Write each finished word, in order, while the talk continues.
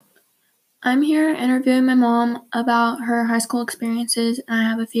I'm here interviewing my mom about her high school experiences, and I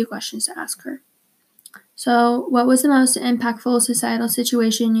have a few questions to ask her. So, what was the most impactful societal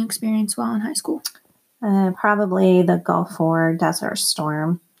situation you experienced while in high school? Probably the Gulf War Desert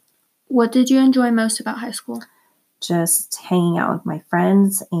Storm. What did you enjoy most about high school? Just hanging out with my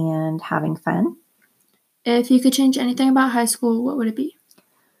friends and having fun. If you could change anything about high school, what would it be?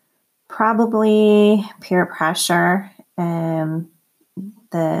 Probably peer pressure. The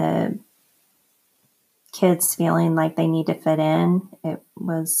kids feeling like they need to fit in. It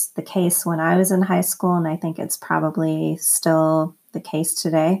was the case when I was in high school, and I think it's probably still the case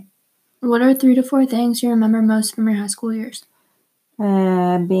today. What are 3 to 4 things you remember most from your high school years?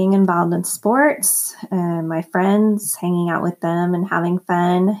 Being involved in sports, my friends, hanging out with them and having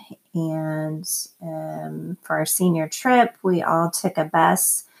fun. And for our senior trip, we all took a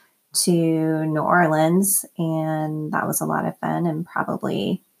bus to New Orleans, and that was a lot of fun and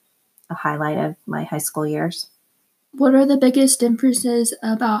probably a highlight of my high school years. What are the biggest differences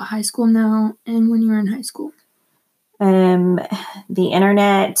about high school now and when you were in high school? The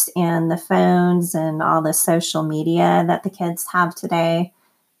internet and the phones and all the social media that the kids have today,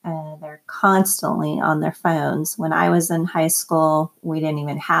 they're constantly on their phones. When I was in high school, we didn't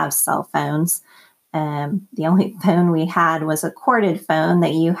even have cell phones. The only phone we had was a corded phone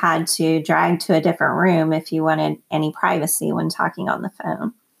that you had to drag to a different room if you wanted any privacy when talking on the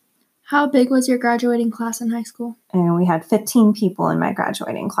phone. How big was your graduating class in high school? And we had 15 people in my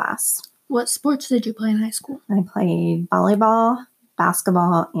graduating class. What sports did you play in high school? I played volleyball,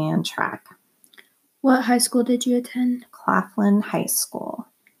 basketball, and track. What high school did you attend? Claflin High School.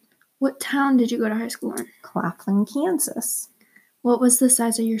 What town did you go to high school in? Claflin, Kansas. What was the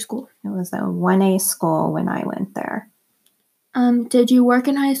size of your school? It was a 1A school when I went there. Did you work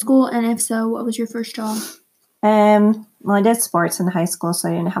in high school? And if so, what was your first job? Well, I did sports in high school, so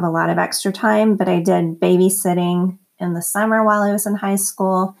I didn't have a lot of extra time, but I did babysitting in the summer while I was in high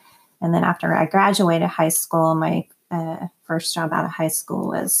school. And then after I graduated high school, my first job out of high school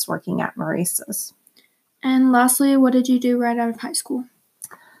was working at Melissa's. And lastly, what did you do right out of high school?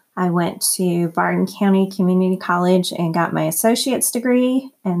 I went to Barton County Community College and got my associate's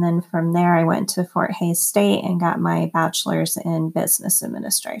degree. And then from there, I went to Fort Hays State and got my bachelor's in business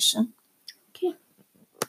administration.